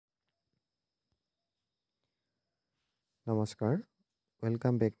নমস্কাৰ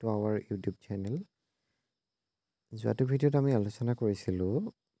welcome back to hour YouTube channel যোৱাটো ভিডিঅ'ত আমি আলোচনা কৰিছিলোঁ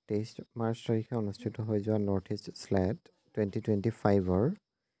 23 মাৰ্চ তাৰিখে অনুষ্ঠিত হৈ যোৱা নৰ্থ ইষ্ট স্লেট 2025ৰ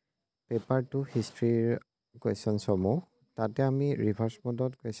পেপাৰ 2 হিষ্ট্ৰীৰ কুৱেশ্যনসমূহ তাতে আমি ৰিভাৰ্ছ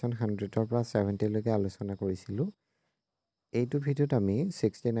মোডত কুৱেশ্যন 100ৰ পৰা 70লৈকে আলোচনা কৰিছিলোঁ এইটো ভিডিঅ'ত আমি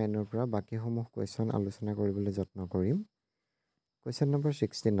 69ৰ পৰা বাকীসমূহ কুৱেশ্যন আলোচনা কৰিবলৈ যত্ন কৰিম কুৱেশ্যন নম্বৰ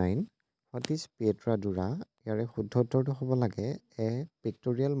 69 হোৱাট ইজ পিয়েট্ৰাডুৰা ইয়াৰে শুদ্ধ উত্তৰটো হ'ব লাগে এ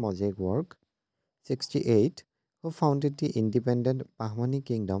pictorial মজেক work 68 who founded the independent Bahmani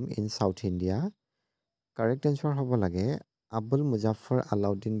kingdom in South India correct answer হ'ব লাগে Abul Muzaffar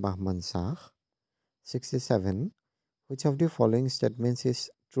Alauddin Bahman Shah 67 which of the following statements is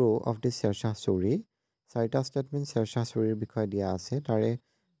true of the Sher Shah Suri চাৰিটা statement Sher Shah Suriৰ বিষয়ে দিয়া আছে তাৰে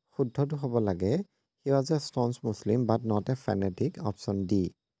শুদ্ধটো হ'ব লাগে he was a staunch Muslim but not a fanatic option D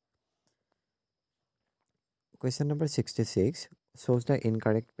Question number 66 shows the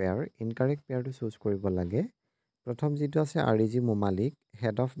incorrect pair. Incorrect pair to choose কৰিব লাগে প্ৰথম যেটো আছে আৰজি মুমালিক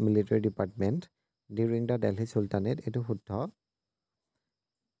head of military department during da Delhi sultanate এটো শুদ্ধ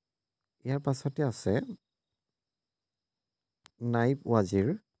ইয়াৰ পাছতে আছে নাইব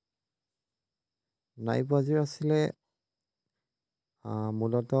ৱাজিৰ আছিলে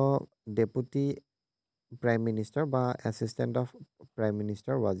মূলত ডেপুটি প্ৰাইম মিনিষ্টাৰ বা assistant of prime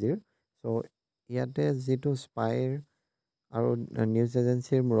minister Wazir so ইয়াতে যেটো স্পাইৰ আৰু নিউজ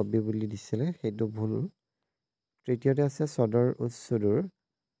এজেন্সিৰ মুৰব্বী বুলি দিছিলে সেইটো ভুল তৃতীয়তে আছে সদৰ উচ্চুদুৰ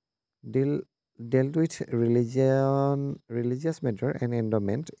dealt with religious matter and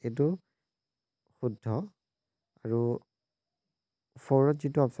endowment এটো শুদ্ধ আৰু ফৰত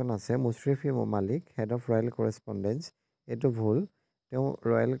যেটো অপচন আছে মুশৰিফি মুমালিক হেড অফ ৰয়েল কৰেসপন্ডেন্স এটো ভুল তেওঁ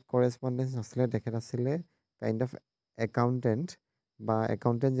ৰয়েল কৰেসপন্ডেন্স নছিলে তেখেত আছিলে কাইন্ড অফ একাউন্টেন্ট বা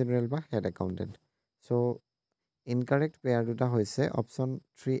একাউন্টেন্ট জেনেৰেল বা head accountant so incorrect pair দুটা হৈছে option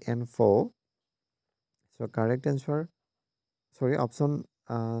 3 and 4 so correct answer sorry option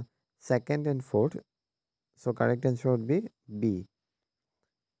second and fourth so correct answer would be B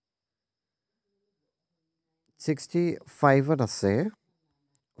 65 at আছে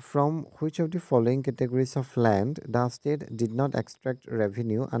from which of the following categories of land the state did not extract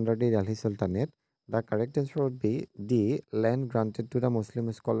revenue under the Delhi Sultanate the correct answer would be D land granted to the Muslim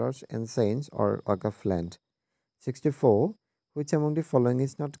scholars and saints or waqf land 64 which among the following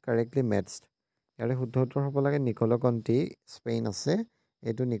is not correctly matched ইয়াৰে শুদ্ধ উত্তৰ হ'ব লাগে Nicolás কন্টি Spain আছে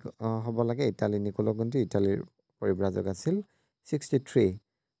এটো হ'ব লাগে Italy Nicolás কন্টি ইটালীৰ পৰিব্ৰাজক আছিল 63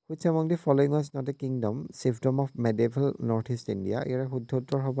 which among the following was not a kingdom chiefdom of medieval northeast India ইয়াৰে শুদ্ধ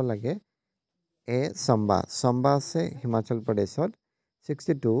উত্তৰ হ'ব লাগে এ Samba আছে হিমাচল প্ৰদেশত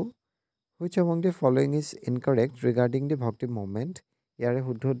 62 which among the following is incorrect regarding the bhakti movement ইয়াৰে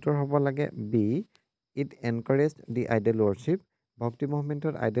শুদ্ধ উত্তৰ হ'ব লাগে B it encouraged the idol worship ভক্তি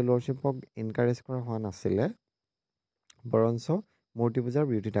মুভমেন্টৰ আইডল worshipক এনকাৰেজ কৰা হোৱা নাছিলে বৰঞ্চ মূৰ্তি পূজাৰ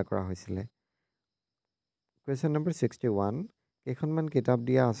বিৰোধিতা কৰা হৈছিলে কোৱেশ্চন নম্বৰ 61 কেইখনমান কিতাপ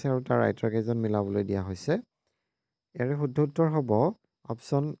দিয়া আছে আৰু তাৰ ৰাইটাৰ কেইজন মিলাবলৈ দিয়া হৈছে ইয়াৰে শুদ্ধ উত্তৰ হ'ব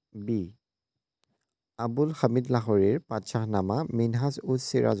অপচন বি আবুল হামিদ লাহোৰীৰ পাতশাহনামা মিনহাজ উজ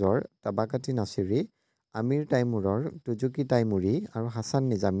সিৰাজৰ তাবাকাতি নাছিৰী আমিৰ তাইমুৰৰ তুজুকি তাইমুৰী আৰু হাছান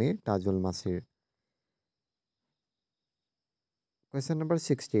নিজামীৰ তাজুল মাছিৰ Question number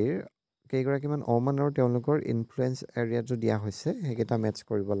 60 কেইগৰাকীমান অমান আৰু তেওঁলোকৰ ইনফ্লুৱেন্স এৰিয়াটো দিয়া হৈছে হেকেটা মেটচ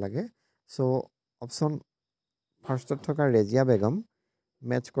কৰিব লাগে সো অপচন ফাৰ্ষ্টত থকা ৰেজিয়া বেগম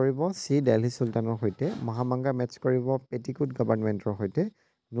মেটচ কৰিব সি দিল্লী সুলতানৰ হৈতে মহামাঙ্গা মেটচ কৰিব পেটিকুট গভৰ্ণমেন্টৰ হৈতে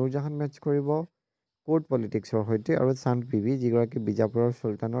নুৰজাহান মেটচ কৰিব কোৰ্ট পলিটিক্সৰ হৈতে আৰু চান্ত বিবি যিগৰাকী বিজাপুৰৰ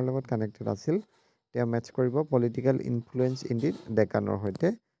সুলতানৰ লগত কানেক্টেড আছিল তেওঁ মেটচ কৰিব political influence in the ডেকানৰ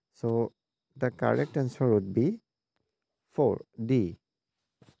হৈতে so the correct answer would be 4 D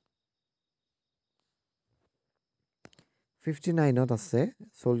 59 ত আছে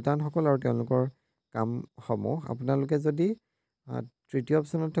সুলতান সকল আৰু তেওঁলোকৰ কাম সমূহ আপোনালোকে যদি তৃতীয়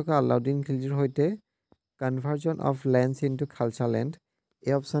অপচনত থকা Alauddin খিলজিৰ হৈতে conversion of lands into Khalsa land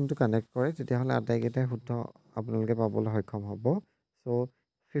এই অপচনটো কানেক্ট কৰে তেতিয়াহলে আটাইকেইটা শুদ্ধ আপোনালোকে পাবলৈ সক্ষম হ'ব সো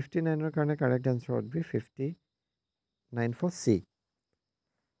 59 ৰ কাৰণে correct answer would be 59 for C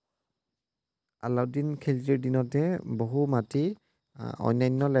Alauddin খিলজিৰ দিনতে বহু মাটি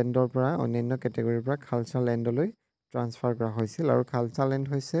অন্যান্য ল্যান্ডৰ পৰা অন্যান্য ক্যাটাগৰীৰ পৰা খালসা ল্যান্ডলৈ ট্ৰান্সফাৰ কৰা হৈছিল আৰু খালসা ল্যান্ড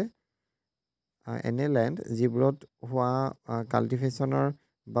হৈছে এনে ল্যান্ড যিবোৰত হোৱা কাল্টিভেশ্যনৰ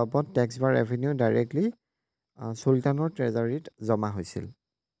বাবদ টেক্স বা ৰেভিনিউ ডাইৰেক্টলি সুলতানৰ ট্ৰেজাৰীত জমা হৈছিল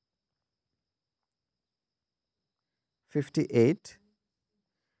 58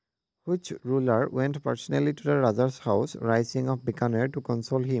 which ruler went personally to the Raja's house rising of Bikaner to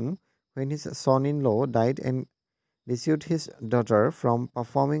console him when his son-in-law died and dissuade his daughter from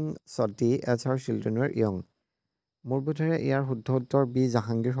performing sati as her children were young. মোৰ বোধেৰে ইয়াৰ শুদ্ধ উত্তৰ B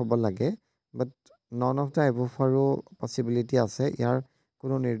Jahangir হ'ব লাগে, বাট none of the এবভৰো possibility আছে। ইয়াৰ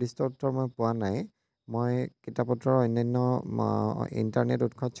কোনো নিৰ্দিষ্ট উত্তৰ মই পোৱা নাই। মই কিতাপ-পত্ৰৰ অন্যান্য ইণ্টাৰনেট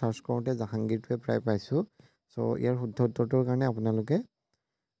উৎসত চাৰ্চ কৰোঁতে জাহাংগীৰটোৱে প্ৰায় পাইছোঁ। চ' ইয়াৰ শুদ্ধ উত্তৰটোৰ কাৰণে আপোনালোকে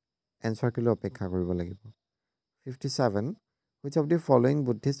এনচাৰ কিলৈ অপেক্ষা কৰিব লাগিব। 57. Which of the following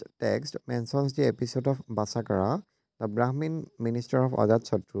Buddhist text mentions the episode of Basakara, the Brahmin minister of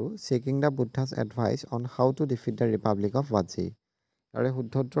Ajatasattu, seeking the Buddha's advice on how to defeat the Republic of Vajji? ইয়াৰে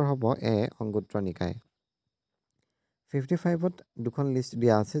শুদ্ধ উত্তৰ হ'ব এ অংগুত্ৰ নিকায়। 55ত দুখন লিষ্ট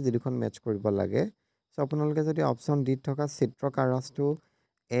দিয়া আছে, যি দুখন মেটচ কৰিব লাগে। চ' আপোনালোকে যদি অপশ্যন ডিত থকা চিত্ৰকাৰছটো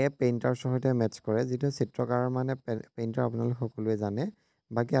পেইণ্টাৰ সৈতে মেটচ কৰে, যিটো চিত্ৰকাৰ মানে পেইণ্টাৰ আপোনালোকে সকলোৱে জানে,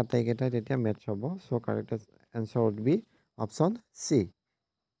 বাকী আটাইকেইটাই তেতিয়া মেটচ হ'ব। চ' correct answer would be option C.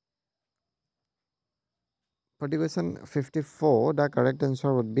 For the question 54, the correct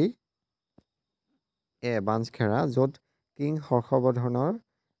answer would be এ বাঞ্চখেৰা, য'ত কিং হৰ্ষবৰ্ধনৰ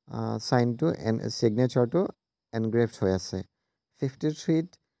চাইনটো ছিগনেচাৰটো এনগ্ৰেভড হৈ আছে। 53ত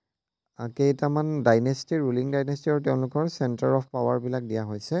কেইটামান ডাইনেষ্টি, ৰুলিং ডাইনেষ্টি আৰু তেওঁলোকৰ চেণ্টাৰ অফ পাৱাৰবিলাক দিয়া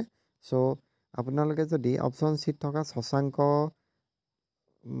হৈছে। চ' আপোনালোকে যদি অপশ্যন চিত থকা শশাংক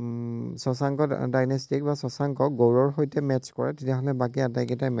ডাইনেষ্টিক বা শশাংক গৌড়ৰ সৈতে মেটচ কৰে, তেতিয়াহ'লে বাকী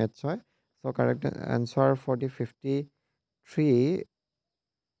আটাইকেইটাই মেটচ হয়। চ' correct answer for the 53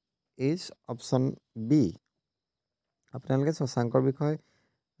 is option B. আপোনালোকে শশাংকৰ বিষয়ে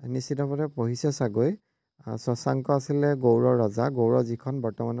নিশ্চিতভাৱে পঢ়িছে চাগৈ। শশাংক আছিলে গৌড়ৰ ৰজা। গৌড় যিখন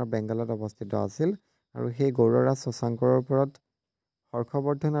বৰ্তমানৰ বেংগলত অৱস্থিত আছিল, আৰু সেই গৌড় ৰাজ শশাংকৰ ওপৰত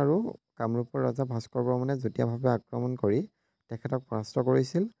হৰ্ষবৰ্ধন আৰু কামৰূপৰ ৰজা ভাস্কৰ বৰ্মনে যুটীয়াভাৱে আক্ৰমণ কৰি তেখেতক পৰাস্ত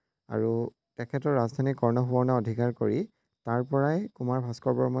কৰিছিল, আৰু তেখেতৰ ৰাজধানী কৰ্ণসুবৰ্ণ অধিকাৰ কৰি তাৰ পৰাই কুমাৰ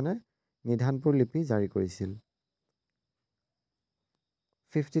ভাস্কৰ বৰ্মনে নিধানপুৰ লিপি জাৰি কৰিছিল।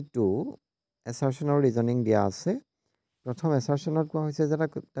 52 এছাৰশ্যনৰ ৰিজনিং দিয়া আছে। প্ৰথম এছাৰশ্যনত কোৱা হৈছে যে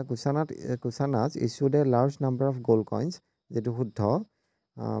কুছানাজ issued A large number of gold coins, যিটো শুদ্ধ,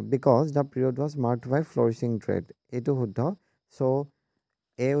 because the period was marked by ফ্লৰিছিং trade, এইটো শুদ্ধ। চ'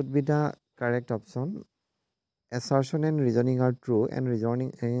 এ would be the correct option. Assertion and reasoning are true, and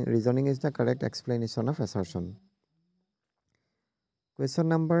reasoning is the correct explanation of assertion. Question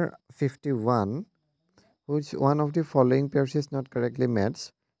number 51. Which one of the following pairs is not correctly matched?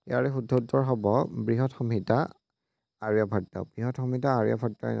 ইয়াৰে শুদ্ধ উত্তৰ হ'ব বৃহৎ সংহিতা আৰ্যভট্ট। বৃহৎ সংহিতা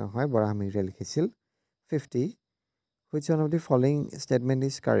আৰ্যভট্টই নহয়, বৰাহমিহিৰে লিখিছিল। 50. Which one of the following statement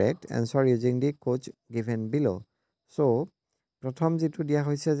is correct? Answer using the codes given below. So, প্ৰথম যিটো দিয়া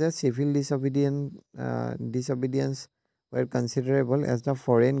হৈছে যে civil disobedience were considerable as the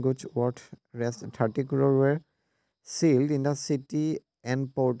foreign goods worth rest 30 crore were sealed in the city and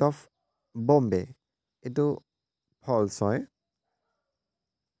port of Bombay, এইটো ফলছ হয়।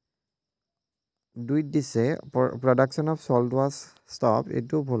 দুইত দিছে production of salt was stop,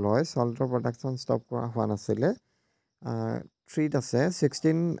 এইটো ভুল হয়, চল্টৰ প্ৰডাকশ্যন ষ্টপ কৰা হোৱা নাছিলে। 3ত আছে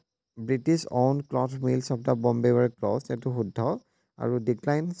 16 British own cloth mills of the Bombay ৱেৰ close, এইটো শুদ্ধ। আৰু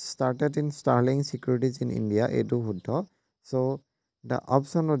decline started in sterling securities in India, এইটো শুদ্ধ। চ' the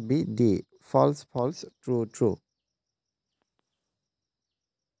option would be D, false false true true.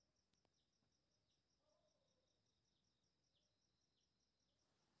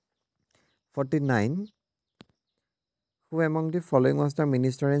 49. Who among the following was the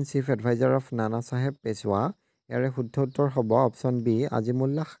minister and chief advisor of Nana Saheb Peshwa? ইয়াৰে শুদ্ধ উত্তৰ হ'ব option B,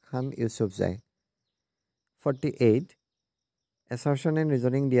 Azimullah Khan Yousafzai. 48. Assertion and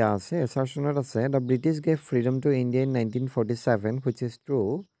reasoning দিয়া আছে। এছাৰশ্যনত আছে the British gave freedom to India in 1947, which is true.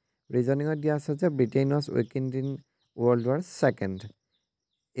 ৰিজনিঙত দিয়া আছে যে Britain was weekend in world war second,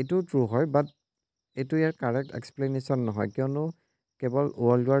 এইটো ট্ৰু হয়, বাট এইটো ইয়াৰ কাৰেক্ট এক্সপ্লেনেশ্যন নহয়, কিয়নো কেৱল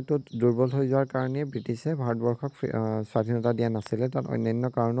ৱৰ্ল্ড ৱাৰটোত দুৰ্বল হৈ যোৱাৰ কাৰণেই ব্ৰিটিছে ভাৰতবৰ্ষক স্বাধীনতা দিয়া নাছিলে, তাত অন্যান্য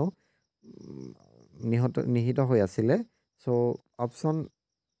কাৰণো নিহিত হৈ আছিলে। চ' option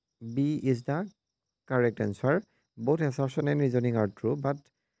B is the correct answer. Both assertion and reasoning are true, but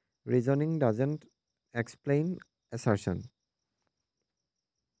reasoning doesn't explain assertion.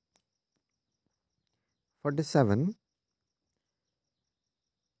 47.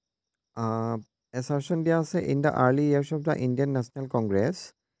 Assertion দিয়া আছে in the early years of the Indian National Congress,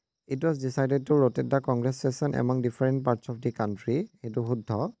 it was decided to rotate the Congress session among different parts of the country, এইটো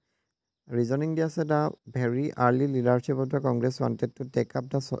শুদ্ধ। Reasoning দিয়া আছে the very early leadership of the Congress wanted to take up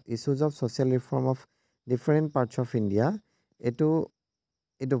the issues of social reform of different parts of India,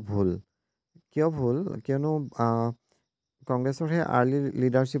 এইটো ভুল। কিয় ভুল? কিয়নো কংগ্ৰেছৰ সেই আৰ্লি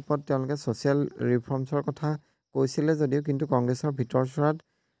লিডাৰশ্বিপত তেওঁলোকে ছ'চিয়েল ৰিফৰ্মছৰ কথা কৈছিলে যদিও, কিন্তু কংগ্ৰেছৰ ভিতৰচৰাত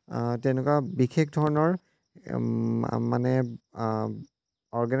তেনেকুৱা বিশেষ ধৰণৰ মানে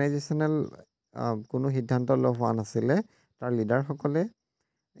অৰ্গেনাইজেশ্যনেল কোনো সিদ্ধান্ত লোৱা হোৱা নাছিলে। তাৰ লিডাৰসকলে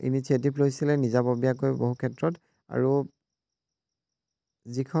ইনিচিয়েটিভ লৈছিলে নিজাববীয়াকৈ বহু ক্ষেত্ৰত, আৰু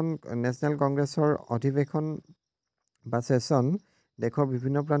যিখন নেশ্যনেল কংগ্ৰেছৰ অধিৱেশন বা ছেছন দেশৰ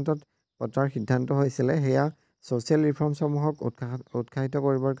বিভিন্ন প্ৰান্তত পতাৰ সিদ্ধান্ত হৈছিলে, সেয়া ছ'চিয়েল ৰিফৰ্মসমূহক উৎসাহিত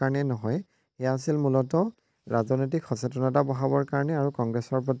কৰিবৰ কাৰণে নহয়, সেয়া আছিল মূলতঃ ৰাজনৈতিক সচেতনতা বঢ়াবৰ কাৰণে আৰু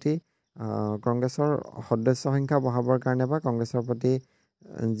কংগ্ৰেছৰ প্ৰতি কংগ্ৰেছৰ সদস্য সংখ্যা বঢ়াবৰ কাৰণে বা কংগ্ৰেছৰ প্ৰতি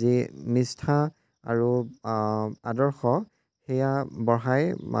যি নিষ্ঠা আৰু আদৰ্শ সেয়া বঢ়াই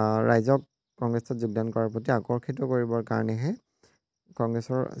ৰাইজক কংগ্ৰেছত যোগদান কৰাৰ প্ৰতি আকৰ্ষিত কৰিবৰ কাৰণেহে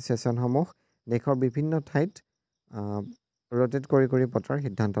কংগ্ৰেছৰ ছেছনসমূহ দেশৰ বিভিন্ন ঠাইত ৰোটেট কৰি কৰি পতাৰ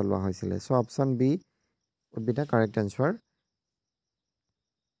সিদ্ধান্ত লোৱা হৈছিলে। চ' option B would be the correct answer.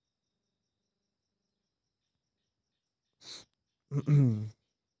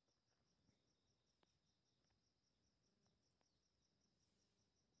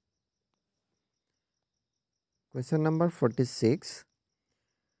 Question number 46.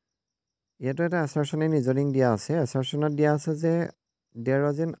 ইয়াতো এটা assertion in reasoning দিয়া আছে। assertionত দিয়া আছে যে there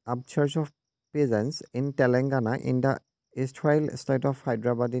was an upsurge of peasants in Telangana in the erstwhile state of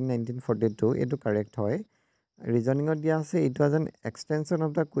Hyderabad in 1942. এইটো correct হয়। ৰিজনিঙত দিয়া আছে it was an extension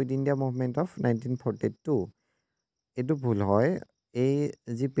of the Quit India movement of 1942. এইটো ভুল হয়। এই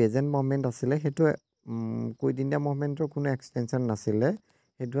যি পেজেণ্ট মুভমেণ্ট আছিলে সেইটো কুইট ইণ্ডিয়া মুভমেণ্টৰ কোনো এক্সটেনশ্যন নাছিলে।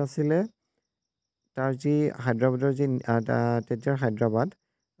 সেইটো আছিলে তাৰ যি হায়দৰাবাদৰ যি তেতিয়াৰ হায়দৰাবাদ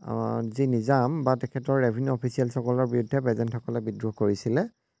যি নিজাম বা তেখেতৰ ৰেভিনিউ অফিচিয়েলসকলৰ বিৰুদ্ধে পেজেণ্টসকলে বিদ্ৰোহ কৰিছিলে,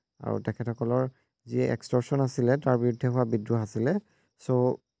 আৰু তেখেতসকলৰ যি এক্সটৰ্চন আছিলে তাৰ বিৰুদ্ধে হোৱা বিদ্ৰোহ আছিলে। চ'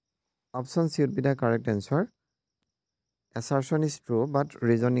 option C would be the correct answer. assertion is true but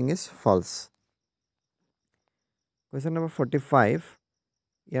reasoning is false. Question number 45.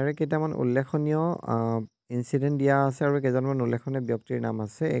 ইয়াৰে কেইটামান উল্লেখনীয় ইনচিডেণ্ট দিয়া আছে আৰু কেইজনমান উল্লেখনীয় ব্যক্তিৰ নাম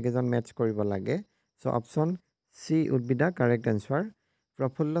আছে, এইকেইজন মেটচ কৰিব লাগে। চ' option C would be the correct answer.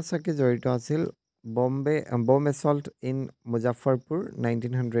 প্ৰফুল্ল চাকি জড়িত আছিল বম এছল্ট ইন মুজাফৰপুৰ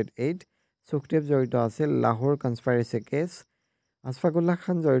 1908। সুখদেৱ জড়িত আছিল লাহোৰ কনস্পাইৰেচি কেছ। আছফাকুল্লাহ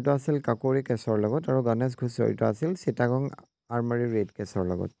খান জড়িত আছিল কাকোৰী কেছৰ লগত, আৰু গণেশ ঘোষ জড়িত আছিল চিটাগং আৰ্মাৰী ৰেড কেছৰ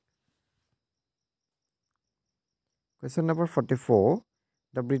লগত। Question number 44.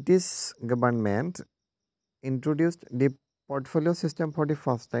 The British government introduced the portfolio system for the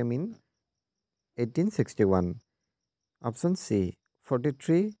first time in 1861. Option C.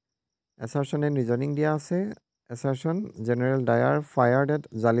 43. Assertion and reasoning dia ase. Assertion: General Dyer fired at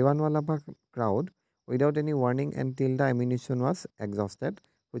Jallianwala Bagh crowd without any warning until the ammunition was exhausted,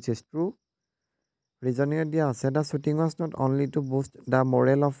 which is true. Reasoning dia ase. The shooting was not only to boost the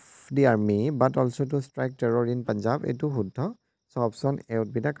morale of the army but also to strike terror in Punjab. Etu huddha. So option A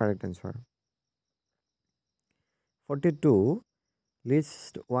would be the correct answer. 42.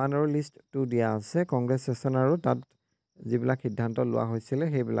 List 1 আৰু list 2 দিয়া আছে Congress session আৰু তাত যিবিলাক সিদ্ধান্ত লোৱা হৈছিলে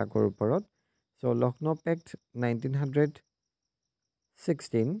সেইবিলাকৰ ওপৰত। চ' লক্ষ্ণৌ পেক্ট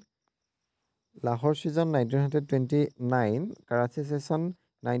 1916, লাহোৰ ছিজন 1929, কৰাচী ছেছন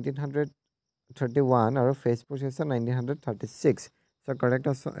 1931 আৰু ফেজপুৰ session 1936. So' correct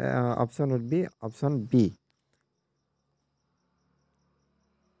option would be option B.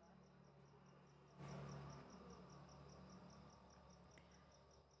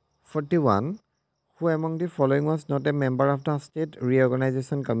 41. Who among the following was not a member of the State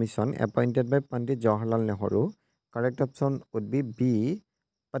Reorganization Commission appointed by Pandit Jawaharlal Nehru? Correct option would be B.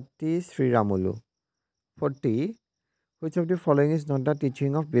 Patti Sriramulu. 40. Which of the following is not the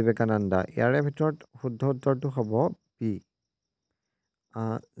teaching of Vivekananda? ইয়াৰে ভিতৰত শুদ্ধ উত্তৰটো হ'ব B.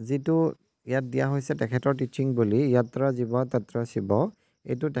 যিটো ইয়াত দিয়া হৈছে তেখেতৰ টিচিং বুলি, ইয়াত্ৰা জীৱ তত্ৰা শিৱ,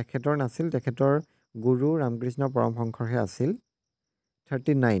 এইটো তেখেতৰ নাছিল, তেখেতৰ গুৰু ৰামকৃষ্ণ পৰমহংসৰহে আছিল।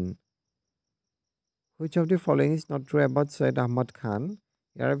 39. Which of the following is not true about Syed Ahmad Khan?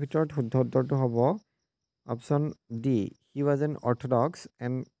 ইয়াৰ ভিতৰত শুদ্ধ উত্তৰটো হ'ব option D. He was an orthodox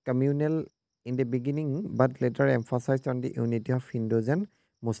and communal in the beginning but later emphasized on the unity of Hindus and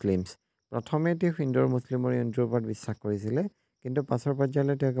Muslims. প্ৰথমে তেওঁ হিন্দু আৰু মুছলিমৰ ইউনিটিৰ ওপৰত বিশ্বাস কৰিছিলে, কিন্তু পাছৰ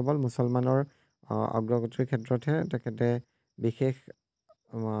পৰ্যায়লৈ তেওঁ কেৱল মুছলমানৰ অগ্ৰগতিৰ ক্ষেত্ৰতহে তেখেতে বিশেষ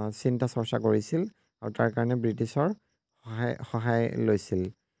চিন্তা চৰ্চা কৰিছিল আৰু তাৰ কাৰণে ব্ৰিটিছৰ সহায় লৈছিল।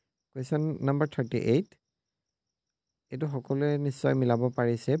 Question number 38. এইটো সকলোৱে নিশ্চয় মিলাব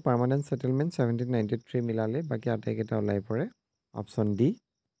পাৰিছে। পাৰ্মানেণ্ট ছেটেলমেণ্ট 1793 মিলালে, বাকী আটাইকেইটা ওলাই পৰে। Option D.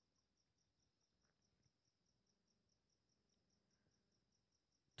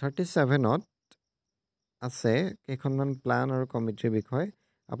 37ত আছে কেইখনমান প্লান আৰু কমিটিৰ বিষয়।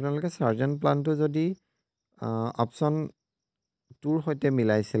 আপোনালোকে চাৰ্জেণ্ট প্লানটো যদি অপশ্যন টোৰ সৈতে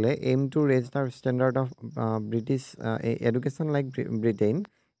মিলাইছিলে aim to raise the standard of British education like Britain,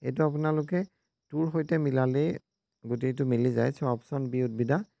 এইটো আপোনালোকে টোৰ সৈতে মিলালেই গোটেইটো মিলি যায়। চ' option B would be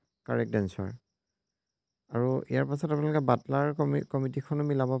the correct answer. আৰু ইয়াৰ পাছত আপোনালোকে বাটলাৰ কমিটিখনো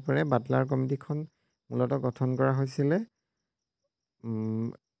মিলাব পাৰে। বাটলাৰ কমিটিখন মূলতঃ গঠন কৰা হৈছিলে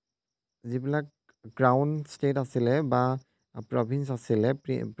যিবিলাক ক্ৰাউন ষ্টেট আছিলে বা প্ৰভিন্স আছিলে,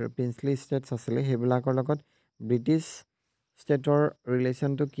 প্ৰিন্সলি ষ্টেটছ আছিলে, সেইবিলাকৰ লগত ব্ৰিটিছ ষ্টেটৰ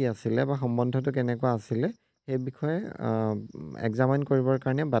ৰিলেশ্যনটো কি আছিলে বা সম্বন্ধটো কেনেকুৱা আছিলে সেই বিষয়ে এক্সামাইন কৰিবৰ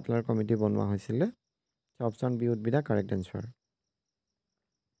কাৰণে বাটলাৰ কমিটি বনোৱা হৈছিলে। Option B would be the correct answer.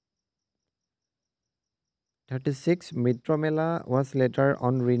 36 মিত্ৰমেলা was letter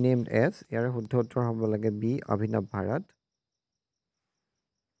on renamed as, ইয়াৰে শুদ্ধ উত্তৰ হ'ব লাগে বি অভিনৱ ভাৰত।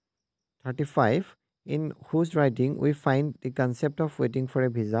 35 ইন হুজ writing we find the concept of ৱেইটিং for এ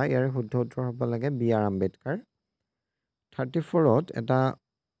ভিজা, ইয়াৰে শুদ্ধ উত্তৰ হ'ব লাগে বি আৰ আম্বেদকাৰ। 34ত এটা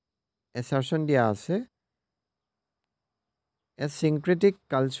এছাৰশ্যন দিয়া আছে, এ syncretic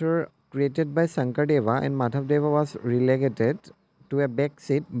culture created by Shankardeva and Madhavdeva was relegated to a back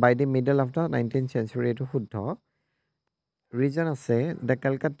seat by the middle of the 19th century, এইটো শুদ্ধ। ৰিজন আছে, the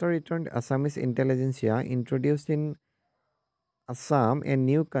Calcutta return Assamese ইণ্টেলিজেঞ্চিয়া ইন্ট্ৰডিউচড in Assam a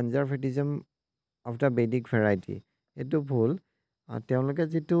new কনজাৰভেটিজম of the বেদিক variety, এইটো ভুল। তেওঁলোকে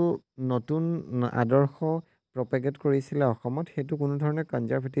যিটো নতুন আদৰ্শ প্ৰপেগেট কৰিছিলে অসমত, সেইটো কোনো ধৰণৰ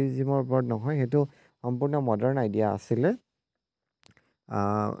কনজাৰভেটিজিমৰ ওপৰত নহয়, সেইটো সম্পূৰ্ণ মডাৰ্ণ আইডিয়া আছিলে।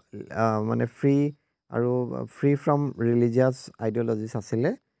 মানে ফ্ৰী ফ্ৰম ৰিলিজিয়াছ আইডিঅ'লজিছ আছিলে।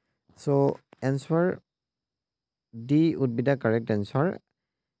 চ' answer D would be the correct answer.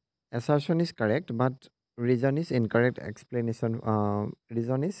 Assertion is correct, but reason is incorrect. Explanation,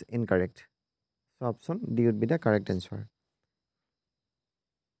 reason is incorrect. So option D would be the correct answer.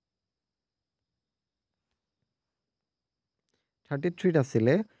 33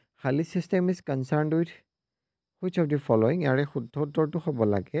 আছিলে, Halley system is concerned with which of the following? ইয়াৰে শুদ্ধ উত্তৰটো হ'ব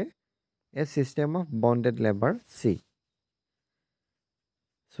লাগে a system of bonded labor C.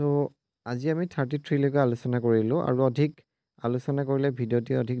 So আজি আমি 33 লৈকে আলোচনা কৰিলোঁ, আৰু অধিক আলোচনা কৰিলে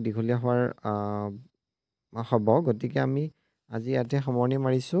ভিডিঅ'টি অধিক দীঘলীয়া হোৱাৰ হ'ব, গতিকে আমি আজি ইয়াতে সামৰণি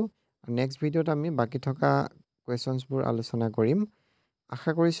মাৰিছোঁ। নেক্সট ভিডিঅ'ত আমি বাকী থকা কুৱেশ্যনছবোৰ আলোচনা কৰিম।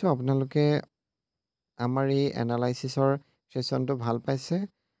 আশা কৰিছোঁ আপোনালোকে আমাৰ এই এনালাইচিছৰ ছেশ্যনটো ভাল পাইছে,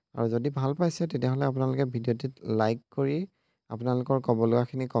 আৰু যদি ভাল পাইছে তেতিয়াহ'লে আপোনালোকে ভিডিঅ'টিত লাইক কৰি আপোনালোকৰ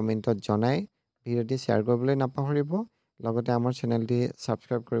ক'বলগাখিনি কমেণ্টত জনাই ভিডিঅ'টি শ্বেয়াৰ কৰিবলৈ নাপাহৰিব, লগতে আমাৰ চেনেলটি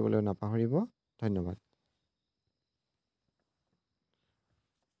ছাবস্ক্ৰাইব কৰিবলৈ নাপাহৰিব। ধন্যবাদ।